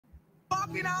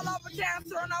walking all over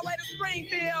cancer on our way to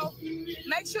Springfield.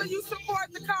 Make sure you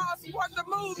support the cause, support the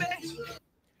movement.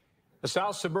 A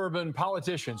South suburban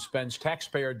politician spends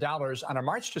taxpayer dollars on a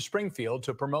march to Springfield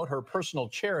to promote her personal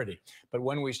charity. But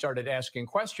when we started asking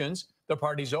questions, the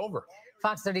party's over.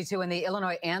 Fox 32 and the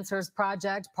Illinois Answers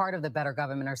Project, part of the Better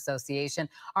Government Association,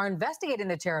 are investigating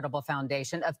the charitable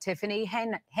foundation of Tiffany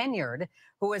Henyard,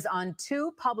 who is on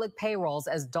 2 public payrolls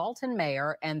as Dalton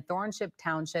mayor and Thornship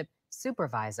Township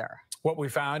supervisor. What we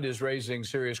found is raising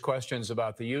serious questions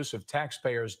about the use of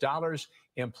taxpayers' dollars,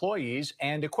 employees,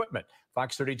 and equipment.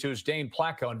 Fox 32's Dane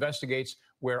Placco investigates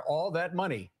where all that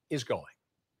money is going.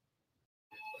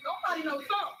 Nobody knows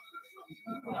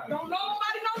something. Don't nobody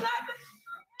know nothing.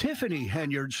 Tiffany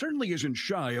Henyard certainly isn't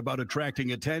shy about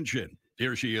attracting attention.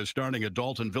 Here she is starting a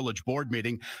Dalton Village board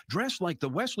meeting dressed like the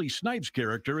Wesley Snipes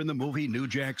character in the movie New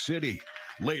Jack City,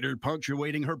 later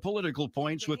punctuating her political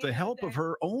points with the help of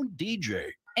her own DJ.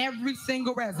 Every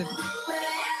single resident.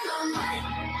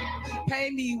 Pay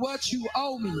me what you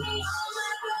owe me.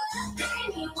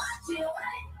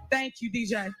 Thank you,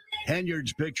 DJ.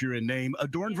 Henyard's picture and name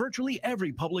adorn virtually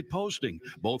every public posting,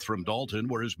 both from Dalton,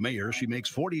 where as mayor she makes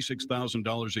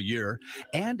 $46,000 a year,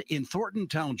 and in Thornton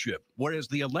Township, where as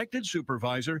the elected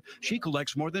supervisor she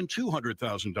collects more than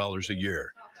 $200,000 a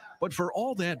year. But for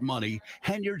all that money,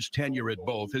 Henyard's tenure at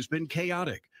both has been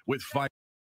chaotic, with five.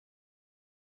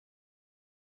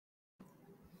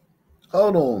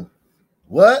 Hold on.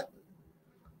 What?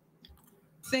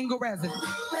 Single resident.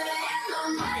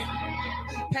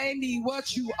 Pay me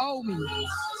what you owe me.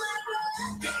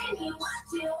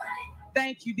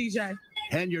 Thank you, DJ.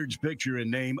 Henyard's picture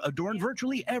and name adorn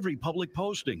virtually every public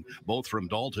posting, both from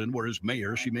Dalton, where as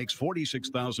mayor she makes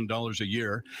 $46,000 a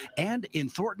year, and in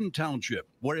Thornton Township,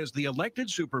 where as the elected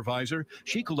supervisor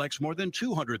she collects more than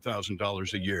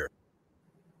 $200,000 a year.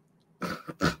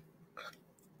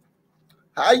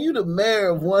 How you the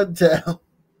mayor of one town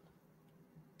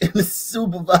and the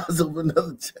supervisor of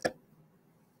another town?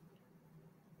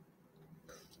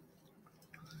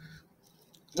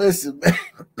 Listen, man.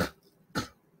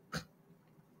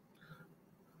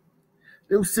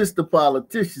 Them sister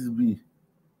politicians be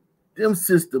on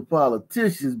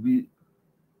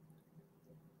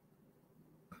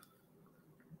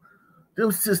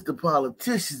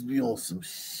some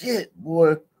shit,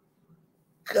 boy.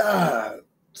 God,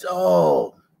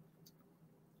 dog.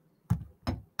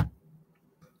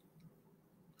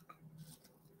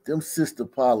 Them sister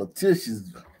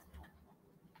politicians.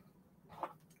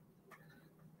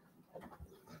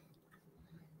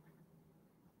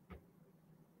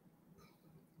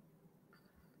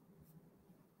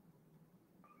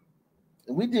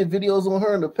 We did videos on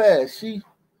her in the past. She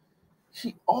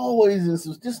always in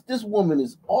some. This woman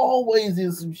is always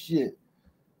in some shit.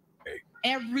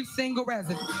 Every single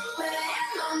resident.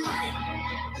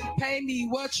 Pay me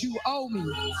what you owe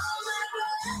me.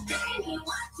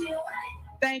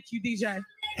 Thank you, DJ.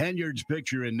 Henyard's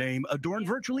picture and name adorn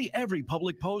virtually every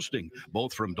public posting,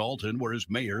 both from Dalton, where as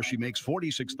mayor she makes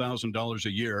 $46,000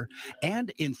 a year,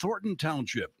 and in Thornton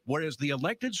Township, where as the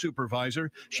elected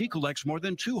supervisor she collects more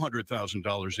than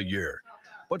 $200,000 a year.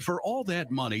 But for all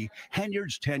that money,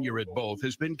 Henyard's tenure at both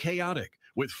has been chaotic,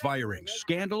 with firings,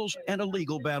 scandals, and a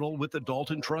legal battle with the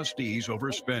Dalton trustees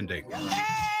over spending.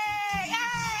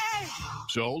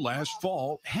 So last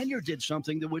fall, Henyard did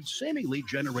something that would seemingly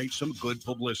generate some good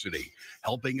publicity,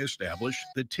 helping establish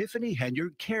the Tiffany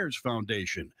Henyard Cares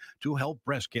Foundation to help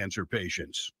breast cancer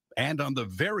patients. And on the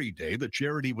very day the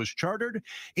charity was chartered,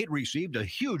 it received a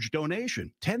huge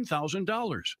donation,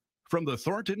 $10,000, from the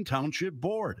Thornton Township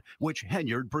Board, which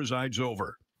Henyard presides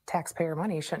over. Taxpayer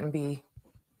money shouldn't be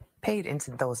paid into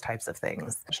those types of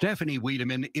things. Stephanie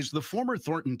Wiedemann is the former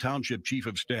Thornton Township Chief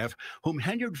of Staff, whom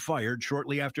Henyard fired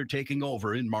shortly after taking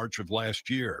over in March of last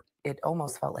year. It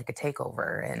almost felt like a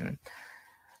takeover, and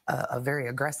a very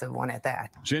aggressive one at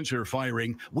that. Since her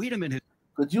firing, Wiedemann has...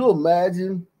 Could you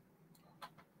imagine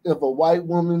if a white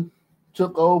woman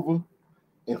took over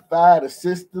and fired a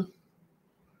sister?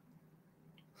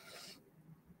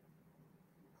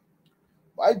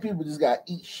 White people just got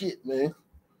to eat shit, man.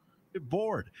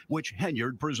 Board, which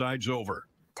Henyard presides over.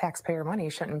 Taxpayer money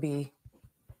shouldn't be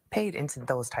paid into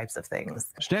those types of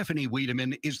things. Stephanie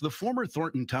Wiedemann is the former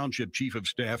Thornton Township Chief of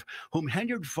Staff, whom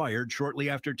Henyard fired shortly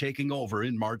after taking over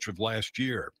in March of last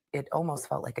year. It almost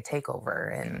felt like a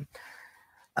takeover, and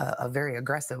a very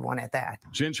aggressive one at that.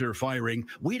 Since her firing,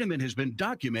 Wiedemann has been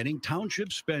documenting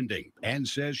township spending and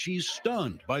says she's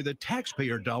stunned by the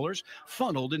taxpayer dollars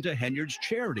funneled into Henyard's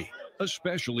charity,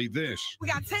 especially this. We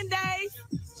got 10 days.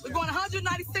 We're going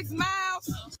 196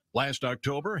 miles. Last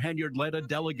October, Henyard led a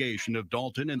delegation of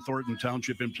Dalton and Thornton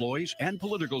Township employees and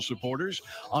political supporters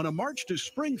on a march to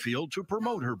Springfield to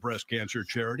promote her breast cancer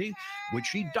charity, which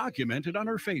she documented on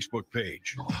her Facebook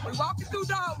page. We're walking through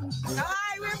Dalton.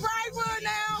 Hi, we're in Brightwood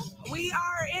now. We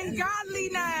are in Godly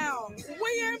now.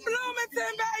 We in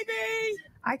Bloomington, baby.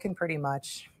 I can pretty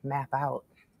much map out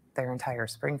their entire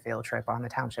Springfield trip on the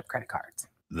township credit cards.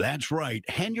 That's right.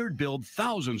 Henyard billed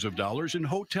thousands of dollars in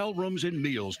hotel rooms and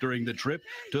meals during the trip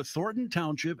to Thornton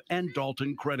Township and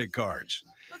Dalton credit cards.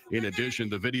 In addition,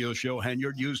 the videos show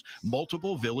Henyard used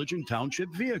multiple village and township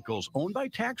vehicles owned by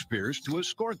taxpayers to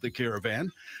escort the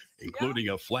caravan, including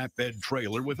a flatbed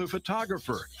trailer with a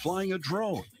photographer, flying a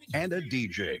drone, and a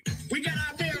DJ. We got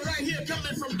our man right here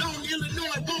coming from Dalton,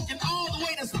 Illinois, walking all the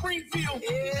way to Springfield.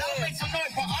 Y'all make some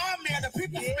noise for our man, the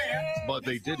people's man. But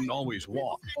they didn't always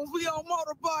walk. We on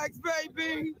motorbikes,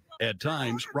 baby. At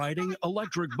times, riding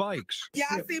electric bikes.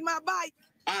 Y'all see my bike?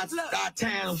 Our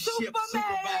township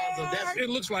supervisor. It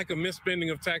looks like a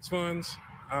misspending of tax funds.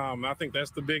 I think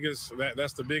that's the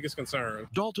biggest concern.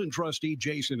 Dalton trustee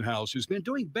Jason House has been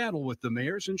doing battle with the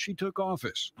mayor since she took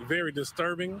office. Very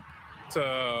disturbing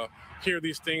to hear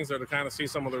these things or to kind of see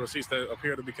some of the receipts that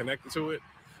appear to be connected to it.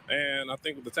 And I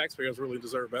think the taxpayers really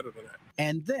deserve better than that.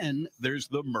 And then there's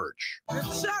the merch.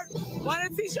 Shirt. One of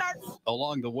the t-shirts.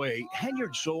 Along the way,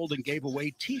 Henyard sold and gave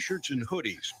away t-shirts and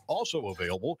hoodies, also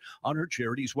available on her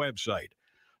charity's website.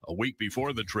 A week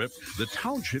before the trip, the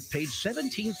township paid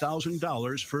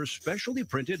 $17,000 for specially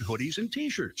printed hoodies and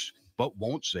t-shirts, but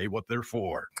won't say what they're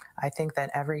for. I think that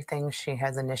everything she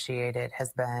has initiated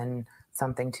has been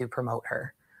something to promote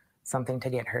her, something to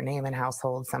get her name in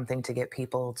household, something to get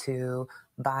people to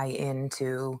buy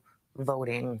into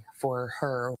voting for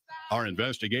her. Our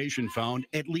investigation found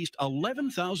at least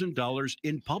 $11,000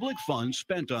 in public funds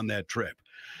spent on that trip.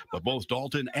 But both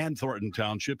Dalton and Thornton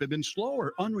Township have been slow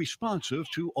or unresponsive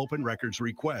to open records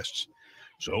requests.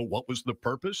 So what was the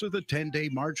purpose of the 10-day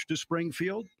march to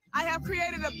Springfield? I have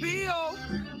created a bill,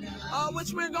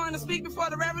 which we're going to speak before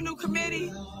the Revenue Committee,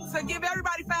 to give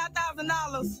everybody $5,000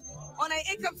 on their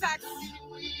income tax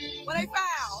when they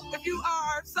file if you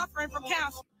are suffering from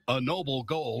cancer. A noble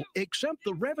goal, except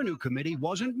the Revenue Committee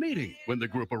wasn't meeting when the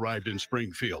group arrived in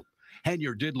Springfield.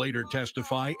 Henyard did later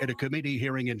testify at a committee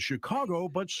hearing in Chicago,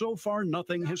 but so far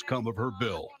nothing has come of her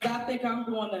bill. I think I'm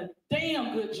doing a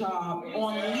damn good job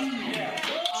on leave.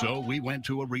 So we went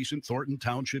to a recent Thornton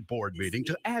Township board meeting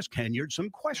to ask Henyard some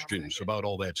questions about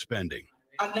all that spending.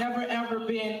 I've never, ever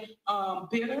been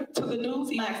bitter to the news.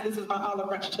 This is my olive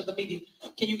branch to the media.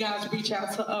 Can you guys reach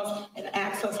out to us and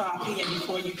ask us our opinion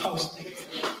before you post it?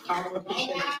 I would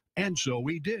appreciate it. And so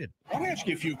we did. I'll ask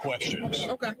you a few questions.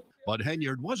 Okay. But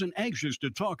Henyard wasn't anxious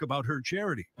to talk about her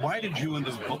charity. Why did you and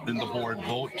the board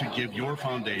vote to give your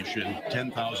foundation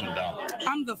 $10,000?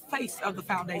 I'm the face of the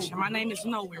foundation. My name is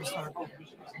Nowhere, sir.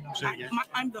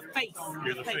 I'm the face.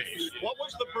 You're the face. What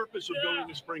was the purpose of going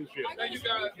to Springfield? Thank you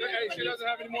guys. Hey, she doesn't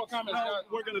have any more comments, guys.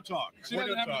 We're going to talk. She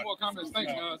doesn't have any more comments.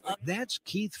 Thanks, guys. That's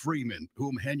Keith Freeman,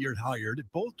 whom Henyard hired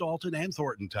at both Dalton and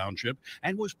Thornton Township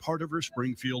and was part of her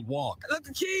Springfield walk. Look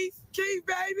at Keith,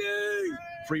 baby.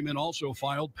 Freeman also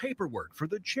filed paperwork for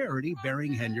the charity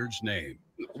bearing Henyard's name.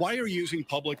 Why are you using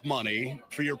public money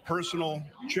for your personal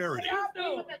charity?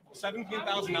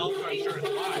 $17,000 for insurance.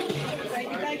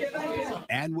 Thank you.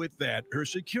 And with that, her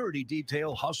security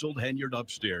detail hustled Henyard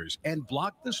upstairs and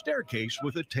blocked the staircase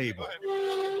with a table.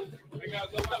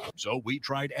 So we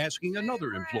tried asking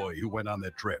another employee who went on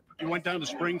that trip. You went down to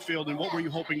Springfield, and what were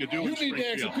you hoping to do in Springfield? You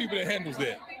need to ask the people that handles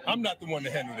that. I'm not the one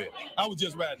that handles it. I was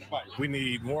just riding the bike. We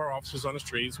need more officers on the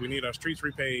streets. We need our streets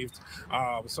repaved.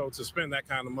 So to spend that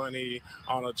kind of money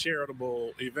on a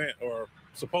charitable event or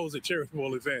supposed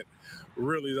charitable event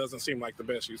really doesn't seem like the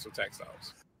best use of tax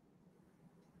dollars.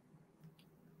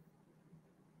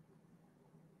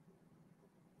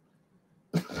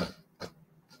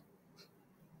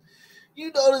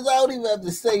 You notice I don't even have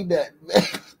to say that, man.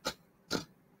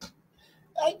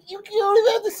 You don't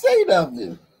even have to say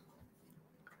nothing.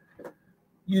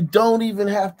 You don't even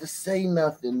have to say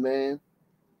nothing, man.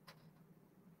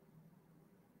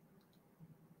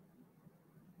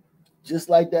 Just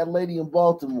like that lady in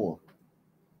Baltimore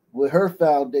with her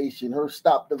foundation, her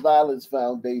Stop the Violence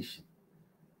Foundation.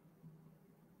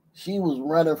 She was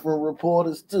running from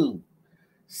reporters too.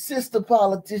 Sister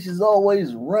politicians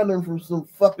always running from some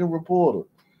fucking reporter,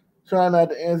 trying not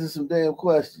to answer some damn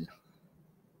questions.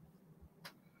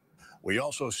 We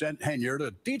also sent Henyard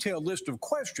a detailed list of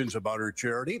questions about her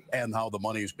charity and how the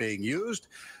money is being used.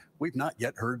 We've not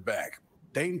yet heard back.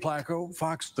 Dane Placco,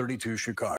 Fox 32 Chicago.